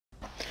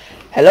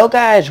Hello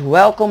guys,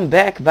 welcome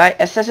back by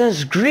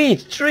Assassin's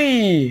Creed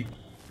 3.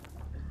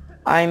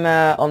 I'm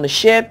on the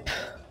ship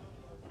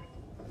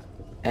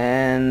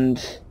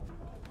and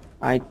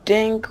I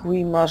think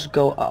we must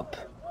go up.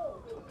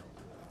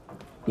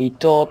 He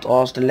told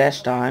us the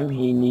last time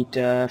he need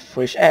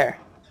fresh air.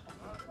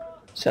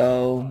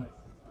 So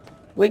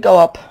we go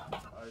up.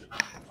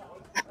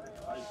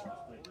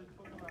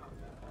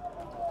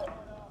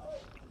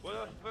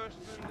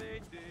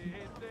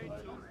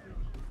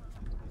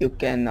 You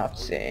cannot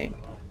sing.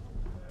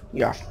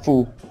 You're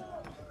fool.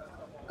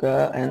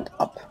 Go and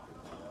up.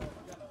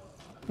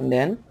 And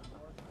then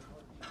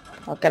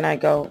how can I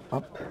go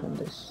up on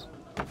this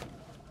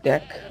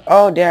deck?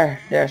 Oh,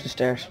 there's the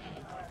stairs.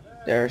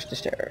 There's the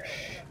stairs.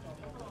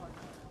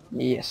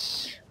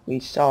 Yes, we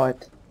saw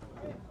it.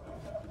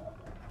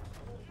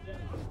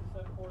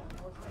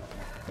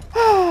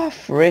 Ah,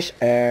 fresh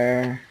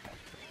air.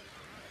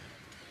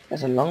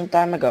 That's a long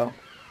time ago.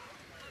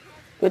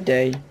 Good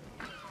day.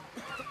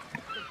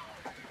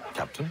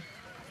 Captain?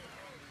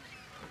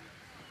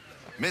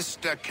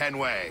 Mr.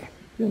 Kenway.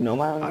 You know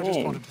my I name.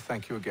 just wanted to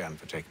thank you again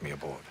for taking me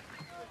aboard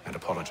and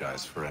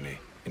apologize for any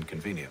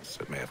inconvenience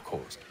it may have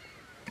caused.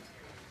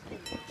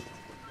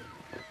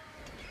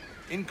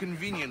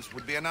 Inconvenience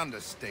would be an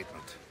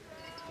understatement.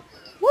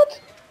 What?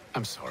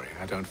 I'm sorry,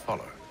 I don't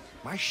follow.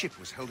 My ship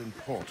was held in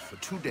port for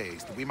 2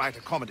 days that we might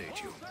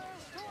accommodate you.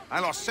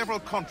 I lost several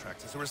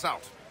contracts as a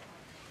result.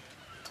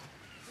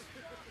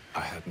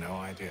 I had no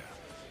idea.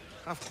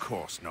 Of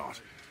course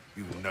not.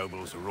 You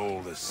nobles are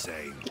all the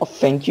same. Oh,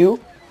 thank you.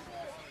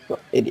 You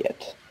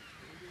idiot.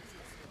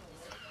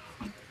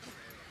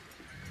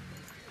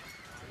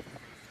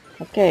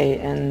 Okay,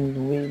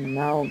 and we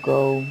now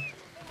go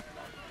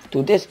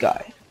to this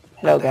guy.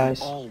 Hello guys.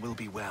 All will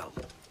be well.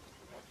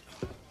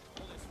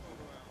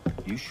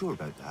 You sure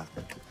about that?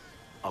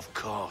 Of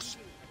course.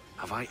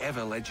 Have I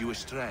ever led you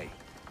astray?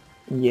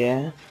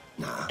 Yeah,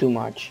 Nah, too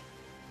much.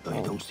 though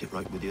you don't sit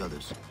right with the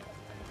others.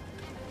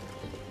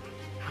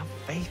 Have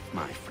faith,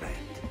 my friend.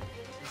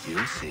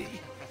 You'll see.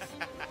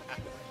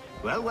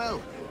 Well,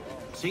 well.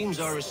 Seems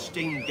our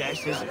esteemed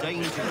guest has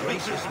deigned to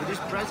grace us with his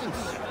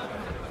presence.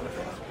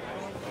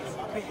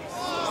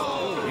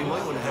 You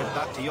might want to head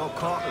back to your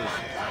quarters.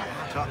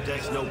 Top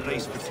deck's no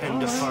place for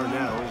tender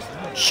farnels.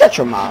 Shut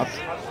your mouth.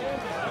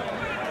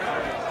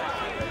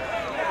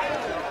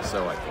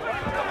 So I thought.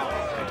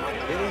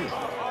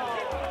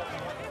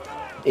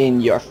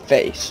 In your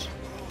face.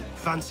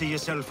 Fancy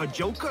yourself a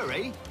joker,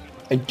 eh?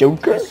 A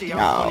joker? Let's see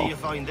how funny No. you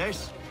find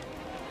this.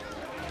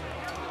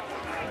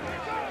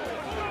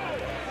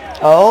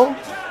 Oh?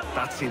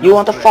 That's enough, You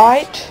want to Grace.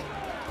 fight?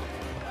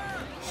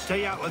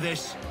 Stay out of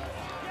this.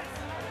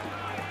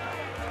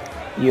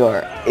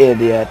 You're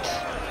idiot.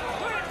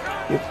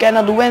 You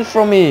cannot win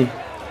from me.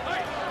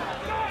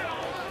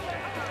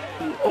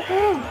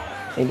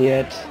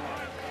 Idiot.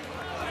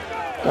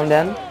 Come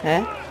then,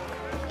 eh?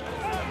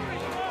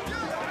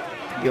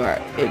 You are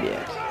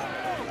idiot.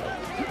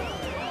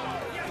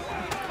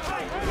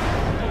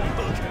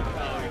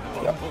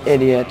 You're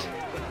idiot.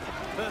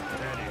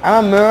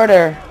 I'm a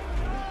murderer.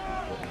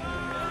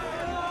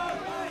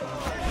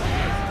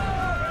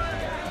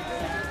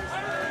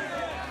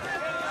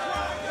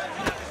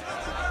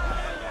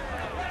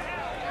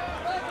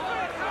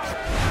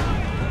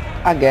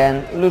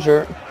 Again,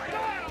 loser.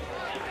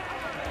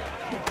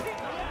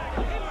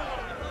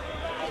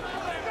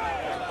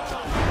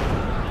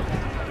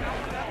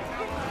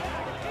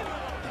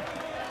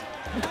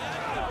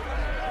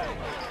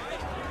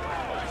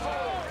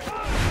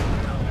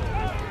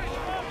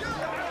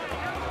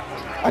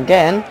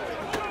 Again,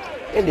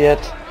 idiot.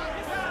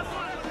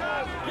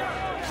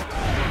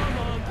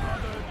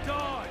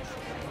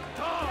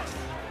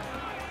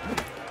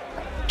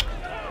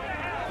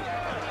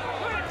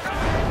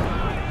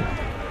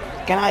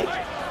 Can I?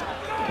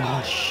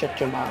 Oh, shut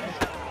your mouth.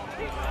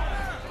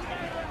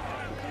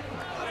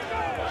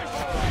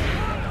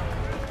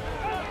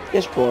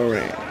 It's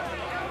boring.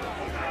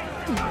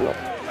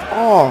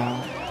 Oh,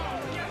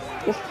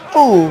 you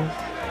fool.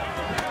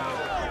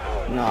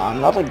 No,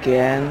 not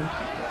again.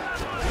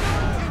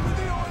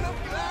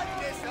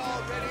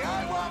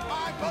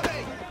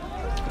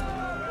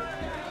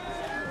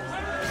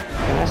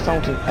 Can I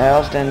something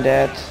else than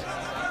that?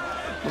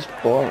 It's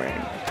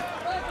boring.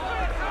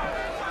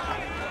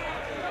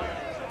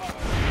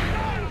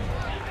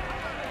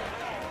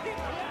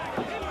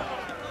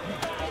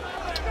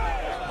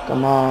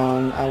 Come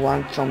on, I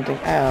want something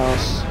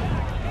else.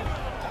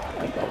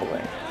 I go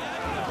away.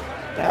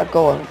 Yeah,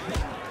 go on.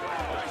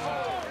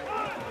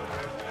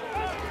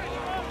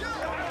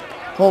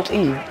 Hold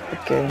E.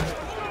 Okay.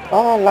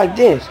 Oh, like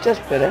this. That's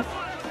better.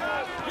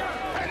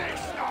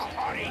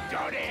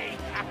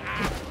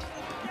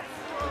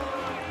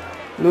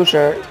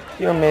 Loser,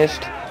 you're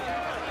missed.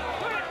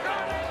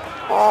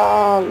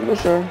 Ah,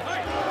 loser.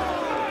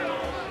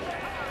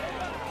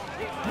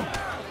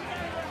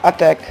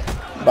 Attack.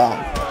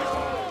 Bam.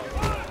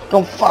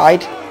 Come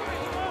fight.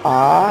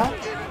 Ah,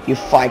 you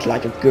fight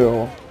like a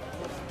girl.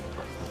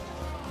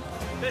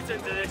 Listen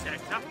to this,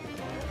 Hector.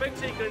 Thinks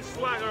he can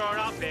swagger on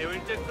up here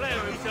and declare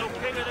himself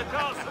king of the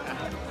castle.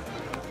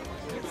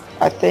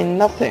 I say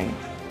nothing,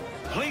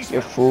 Please,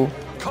 you fool.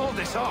 call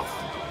this off.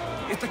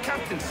 If the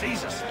captain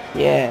sees us.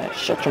 Yeah,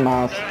 shut your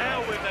mouth. To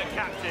hell with the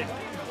captain.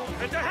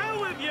 And to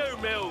hell with you,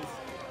 Mills.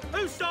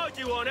 Whose side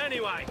you on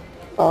anyway?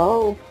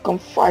 Oh, come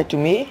fight to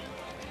me,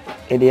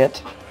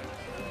 idiot.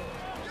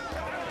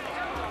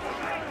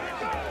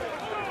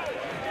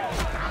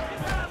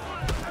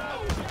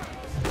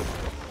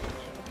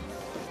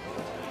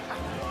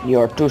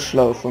 You're too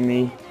slow for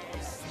me.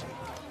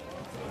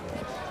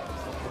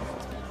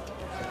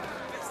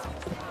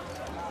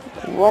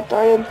 What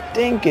are you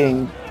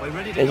thinking? We're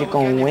ready to That you go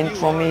can again if win you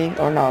for are. me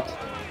or not?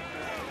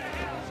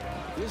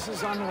 This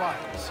is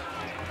unwise.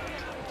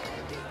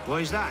 Why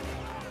is that?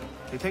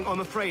 You think I'm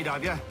afraid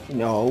of you?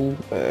 No,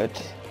 but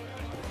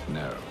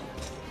No.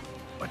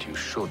 But you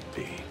should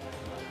be.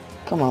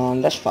 come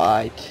on, let's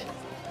fight.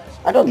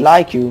 I don't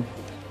like you.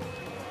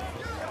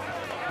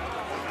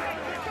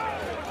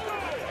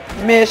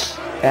 Miss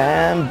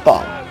and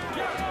bomb.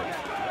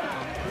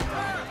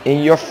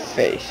 In your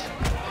face.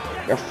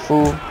 You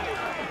fool.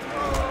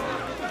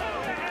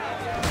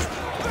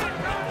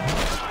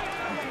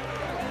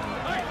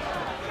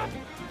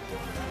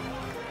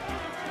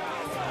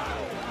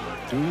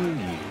 Do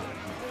you?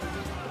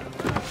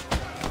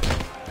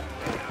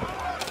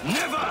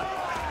 Never!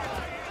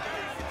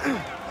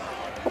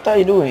 What are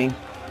you doing?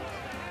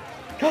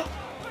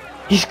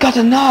 He's got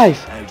a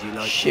knife! How do you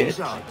like Shit. these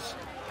odds?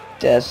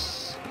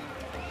 That's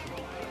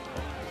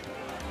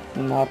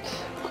not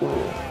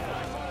cool.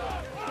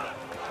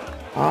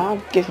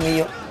 Give me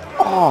your...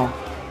 Oh,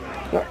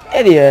 you're an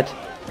idiot.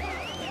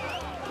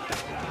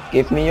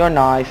 Give me your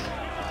knife.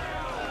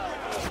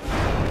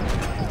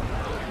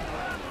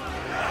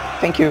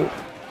 Thank you.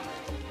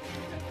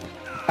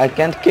 I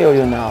can't kill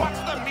you now.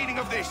 What's the meaning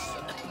of this?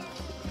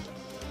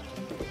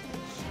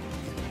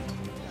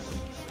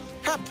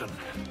 Captain!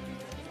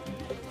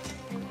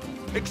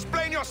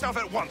 Explain yourself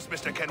at once,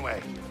 Mr.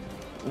 Kenway.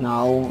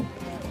 No.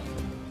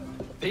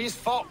 These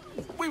folk.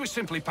 We were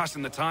simply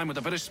passing the time with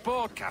a bit of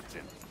sport,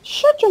 Captain.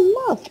 Shut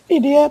your mouth,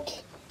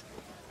 idiot.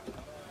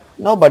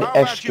 Nobody How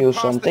about asks you you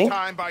pass something. the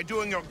time by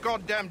doing your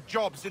goddamn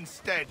jobs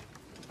instead?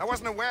 I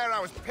wasn't aware I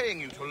was paying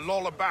you to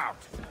loll about.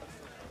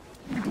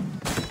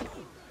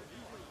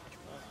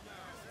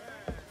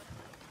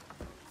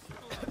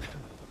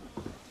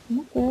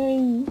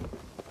 Okay.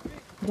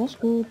 That's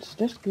good,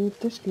 that's good,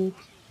 that's good.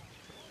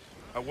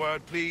 A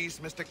word, please,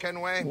 Mr.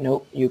 Kenway.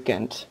 No, you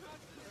can't.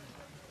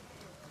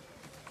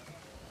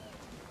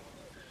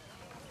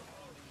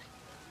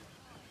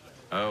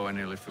 Oh, I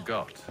nearly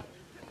forgot.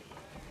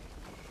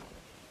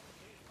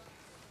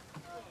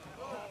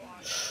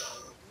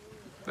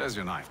 There's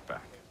your knife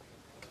back.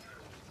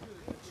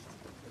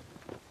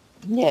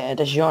 Yeah,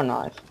 that's your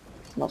knife,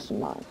 not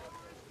mine.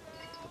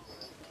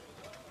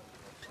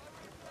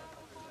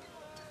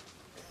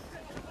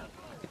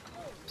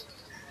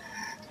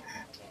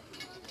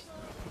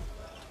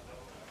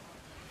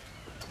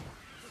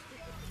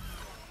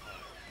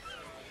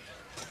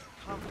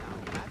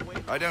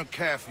 I don't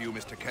care for you,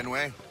 Mr.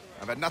 Kenway.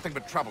 I've had nothing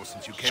but trouble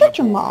since you came Shut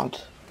your aboard.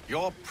 mouth.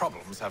 Your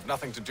problems have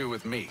nothing to do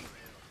with me.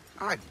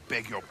 I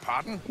beg your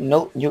pardon?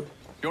 No, you...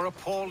 You're a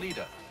poor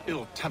leader,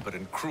 ill-tempered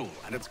and cruel,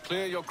 and it's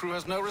clear your crew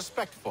has no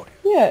respect for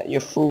you. Yeah, you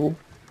fool.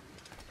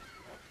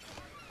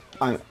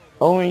 I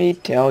only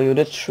tell you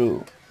the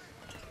truth.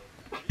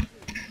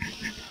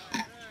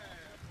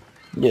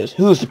 Yes,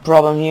 who's the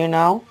problem here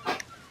now?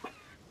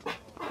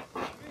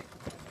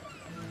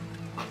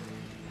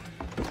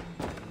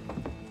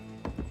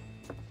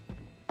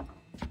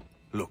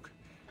 Look,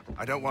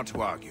 I don't want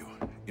to argue.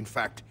 In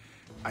fact,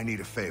 I need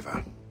a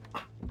favor.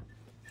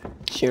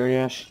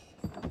 Serious?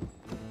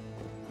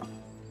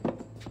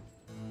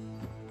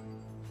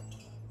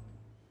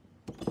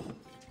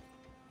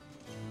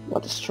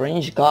 What a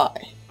strange guy.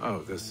 Oh,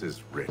 this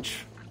is rich.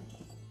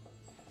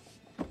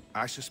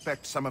 I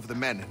suspect some of the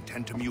men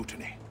intend to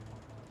mutiny.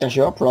 That's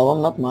your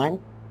problem, not mine.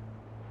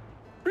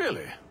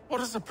 Really?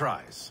 What a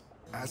surprise.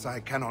 As I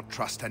cannot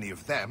trust any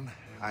of them,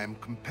 I am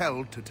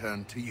compelled to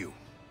turn to you.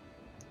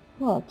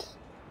 What?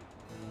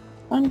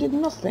 I did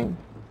nothing.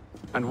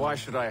 And why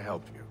should I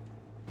help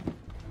you?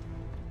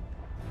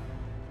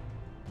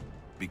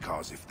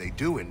 Because if they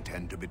do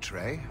intend to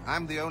betray,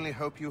 I'm the only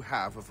hope you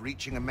have of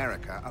reaching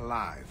America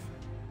alive.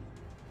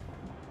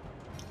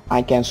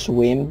 I can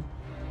swim.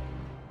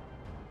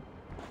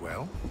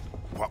 Well,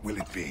 what will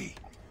it be?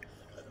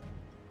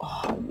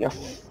 Oh,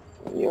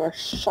 you're a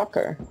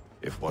sucker.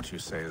 If what you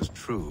say is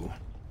true,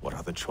 what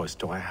other choice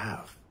do I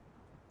have?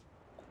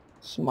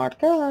 Smart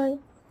guy.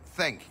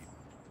 Thank you.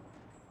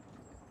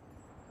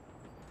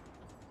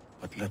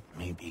 But let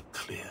me be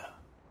clear.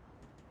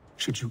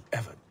 Should you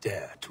ever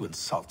dare to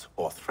insult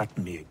or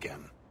threaten me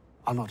again,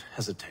 I'll not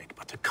hesitate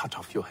but to cut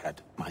off your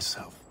head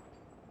myself.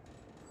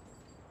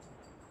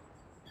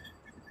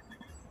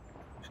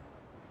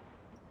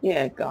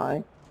 Yeah,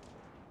 guy.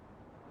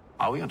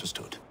 Are we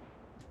understood?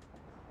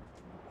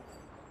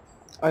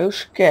 Are you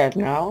scared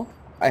now?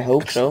 I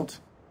hope Excellent.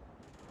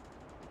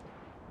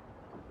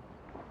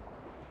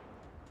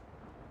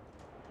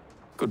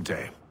 Good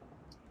day.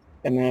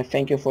 And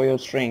thank you for your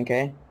drink,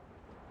 eh?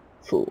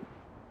 Fool.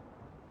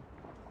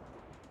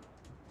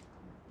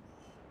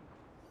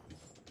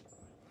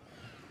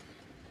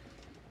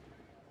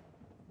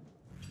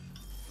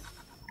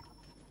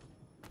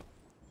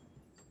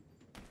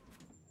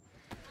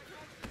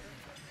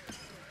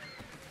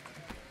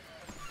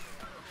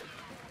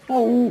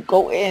 Oh,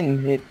 go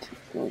in, hit.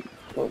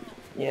 Go.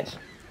 Yes.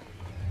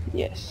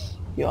 Yes,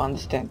 you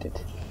understand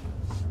it.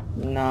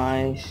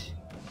 Nice.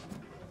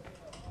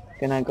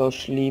 Can I go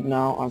sleep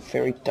now? I'm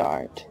very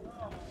tired.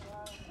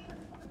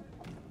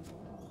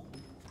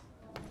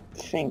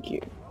 Thank you.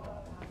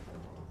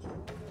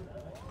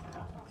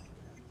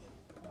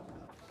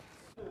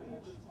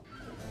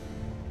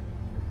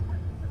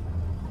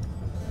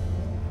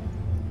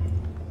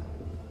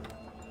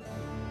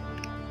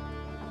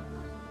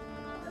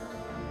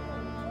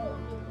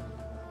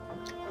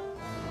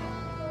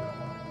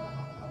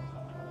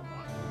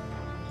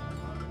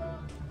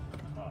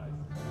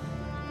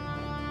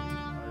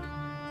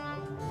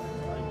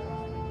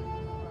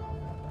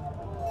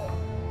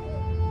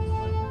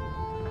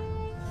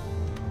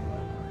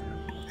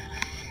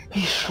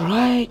 He's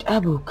right,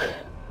 a book.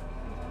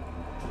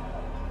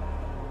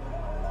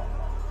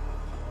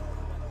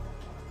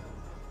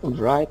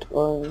 Right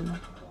or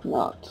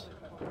not?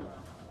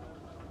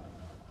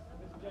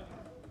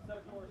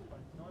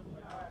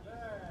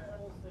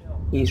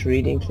 He's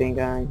reading, think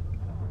I.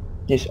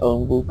 His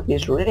own book.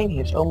 He's reading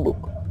his own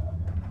book.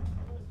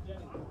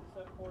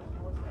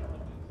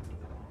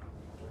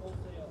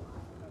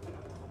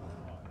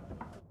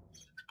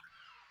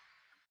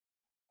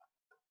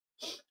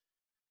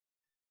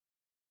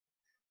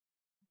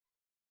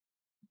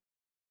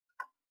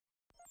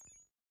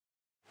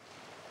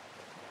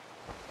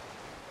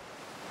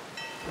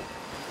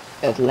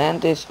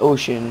 Atlantis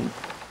Ocean,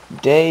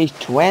 day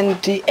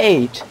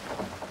 28.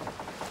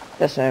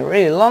 That's a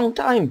really long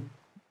time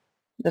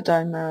that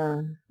I'm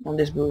on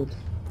this boat.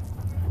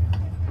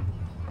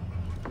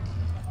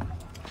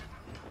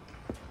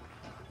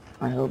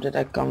 I hope that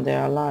I come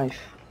there alive.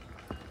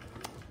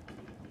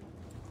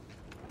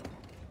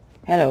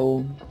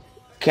 Hello,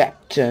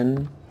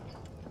 Captain.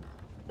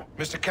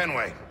 Mr.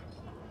 Kenway,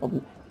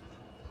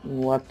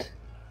 What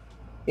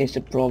is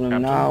the problem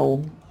Captain?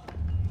 now?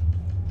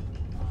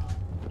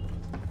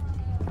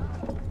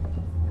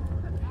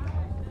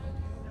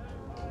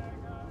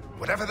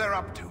 whatever they're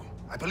up to,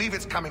 I believe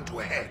it's coming to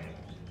a head.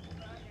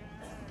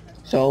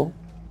 So,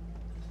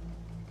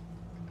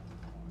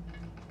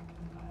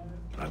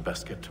 I'd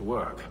best get to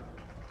work.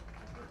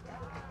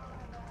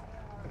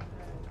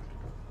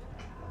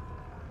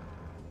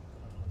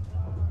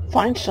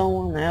 find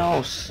someone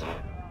else.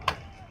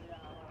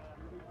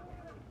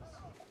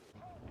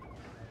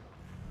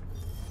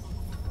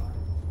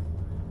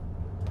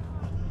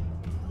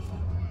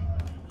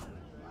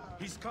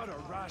 He's cut our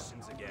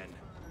rations again.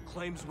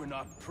 Claims we're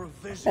not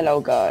provisioned.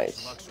 Hello, for guys.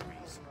 such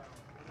luxuries.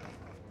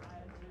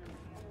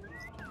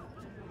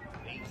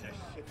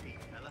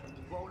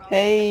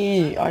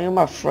 Hey, are you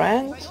my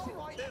friend?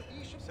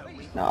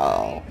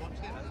 No.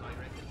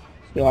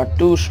 You are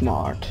too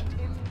smart.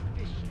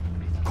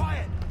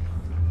 Quiet!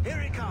 Here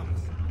he comes.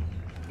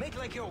 Make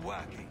like you're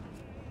working.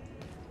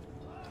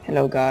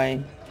 Hello,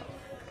 guy.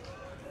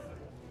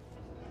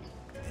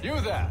 You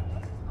there!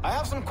 I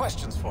have some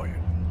questions for you.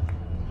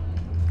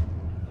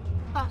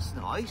 That's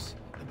nice,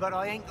 but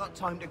I ain't got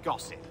time to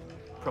gossip.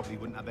 Probably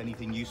wouldn't have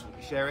anything useful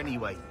to share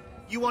anyway.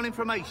 You want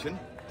information?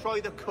 Try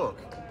the cook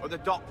or the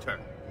doctor.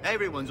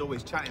 Everyone's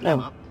always chatting them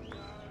Oh. up.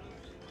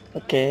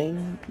 Okay,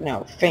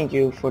 now thank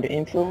you for the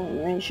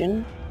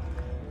information.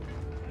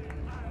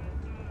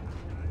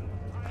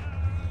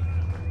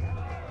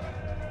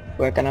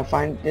 Where can I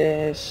find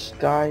this,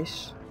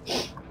 guys?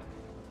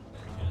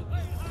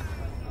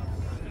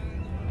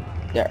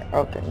 There,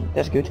 okay,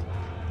 that's good.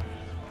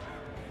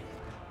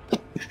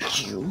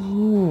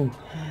 Ooh.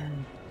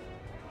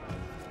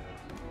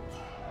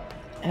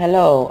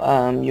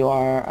 Hello, you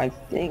are, I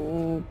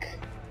think,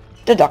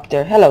 the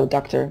doctor. Hello,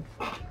 doctor.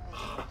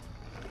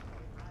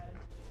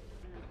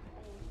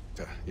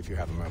 If you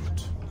have a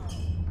moment.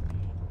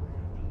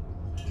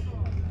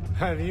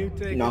 Have you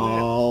taken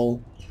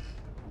No.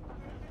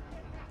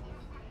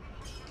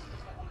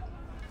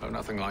 Oh,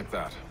 nothing like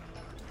that.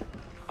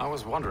 I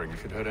was wondering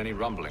if you'd heard any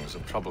rumblings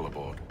of trouble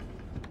aboard.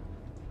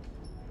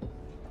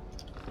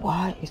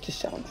 Why is the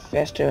sound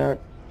faster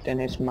than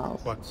his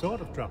mouth? What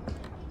sort of trouble?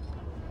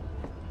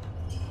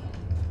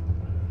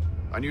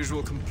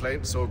 Unusual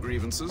complaints or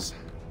grievances?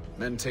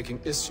 Men taking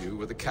issue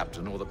with the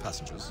captain or the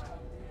passengers?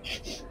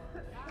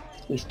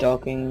 He's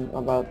talking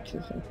about...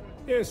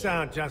 You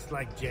sound just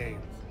like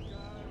James.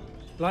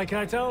 Like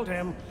I told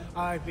him,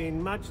 I've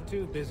been much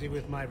too busy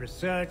with my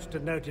research to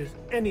notice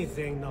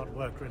anything not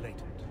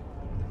work-related.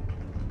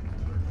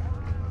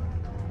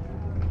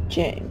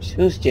 James.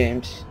 Who's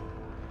James?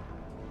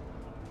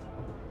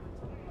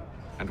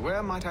 And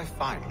where might I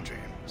find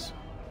James?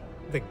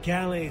 The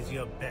galley's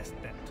your best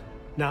bet.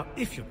 Now,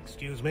 if you'll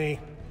excuse me...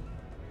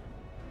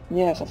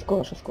 Yes, of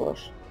course, of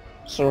course.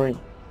 Sorry.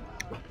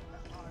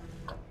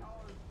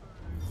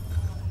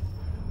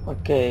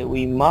 Okay,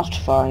 we must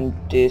find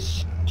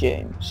this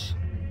James.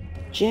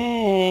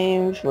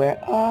 James, where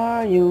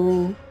are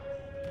you?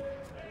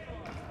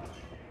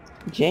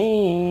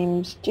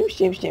 James,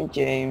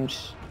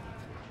 James.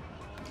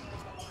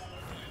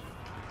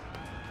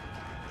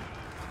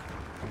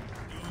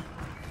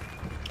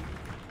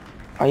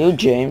 Are you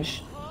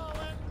James?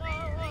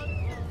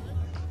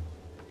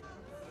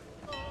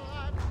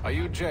 Are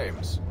you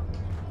James?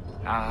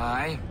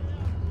 Aye.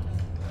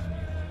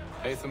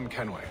 Atham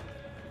Kenway.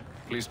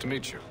 Pleased to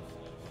meet you.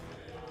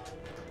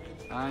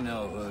 I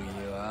know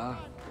who you are.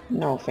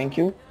 No, thank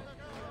you.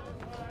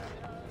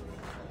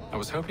 I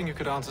was hoping you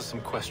could answer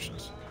some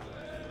questions.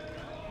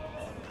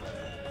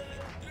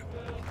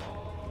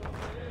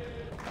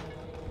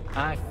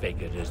 I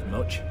figured as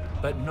much,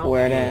 but not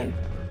Where here. then?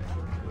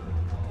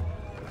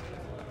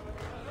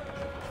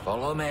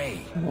 Follow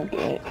me.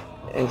 Okay,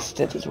 if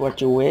that is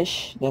what you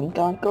wish, then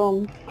can't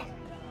come.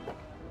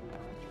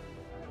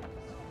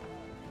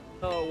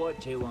 Oh, what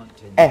do you want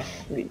to know?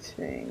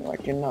 Everything,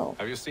 what you know.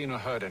 Have you seen or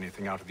heard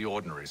anything out of the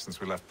ordinary since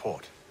we left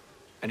port?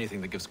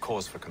 Anything that gives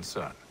cause for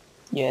concern?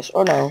 Yes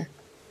or no?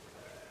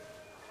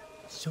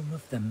 Some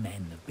of the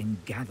men have been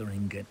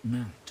gathering at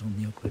night on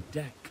the upper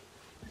deck.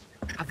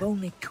 I've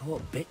only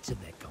caught bits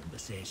of their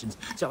conversations,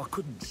 so I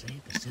couldn't say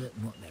for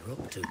certain what they're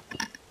up to.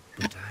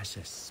 But I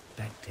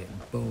suspect it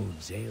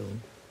bodes ill.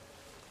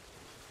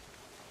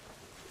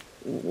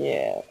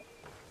 Yeah,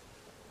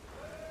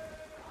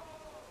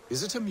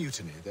 Is it a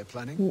mutiny they're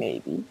planning?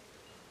 maybe.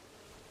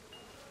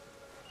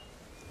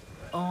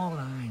 All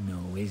I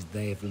know is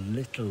they've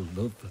little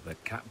love for the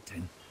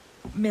captain.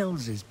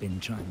 Mills has been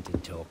trying to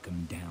talk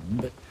him down,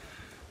 but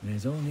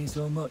there's only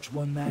so much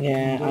one man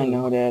Yeah, can do. I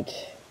know that.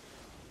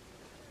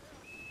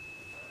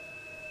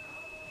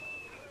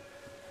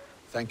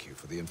 Thank you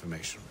for the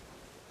information.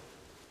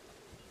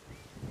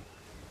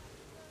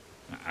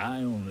 I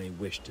only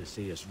wish to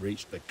see us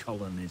reach the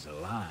colonies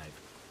alive.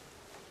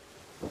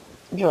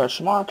 You're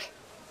smart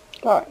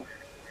guy.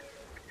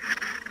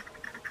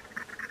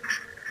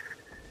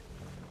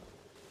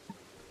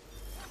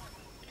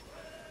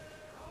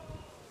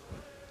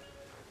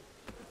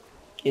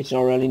 It's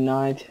already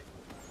night.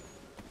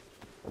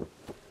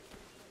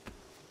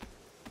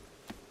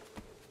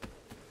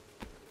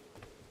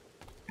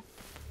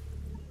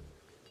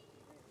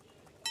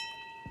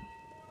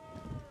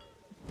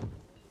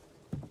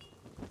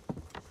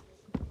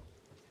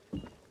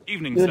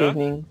 Evening, Good sir.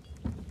 evening.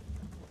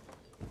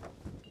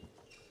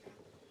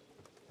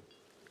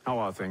 How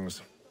are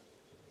things?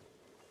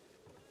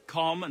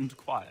 Calm and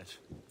quiet.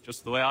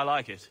 Just the way I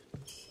like it.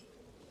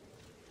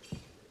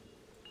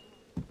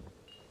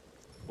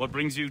 What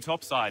brings you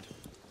topside?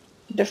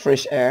 The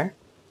fresh air.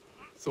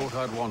 Thought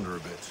I'd wander a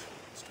bit.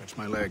 Stretch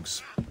my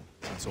legs.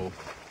 That's all.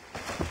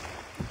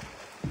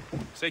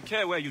 Take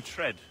care where you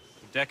tread.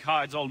 The deck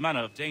hides all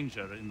manner of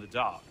danger in the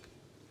dark.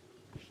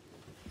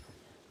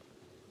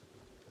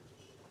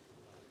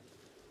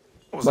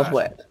 What was But that?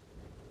 wet.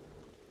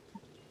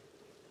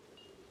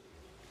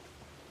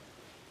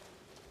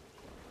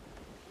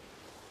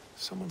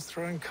 Someone's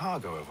throwing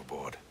cargo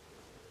overboard.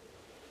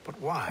 But I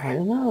why?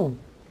 don't know.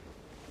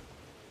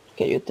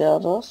 Can you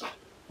tell us?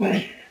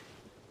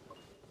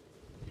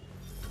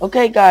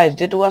 Okay guys,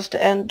 this was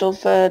the end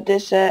of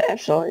this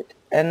episode.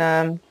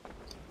 And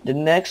the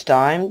next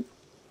time,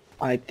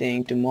 I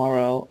think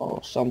tomorrow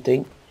or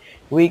something,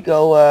 we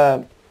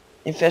go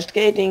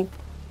investigating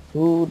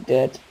who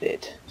that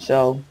did.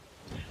 So,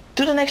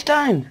 to the next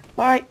time.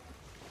 Bye.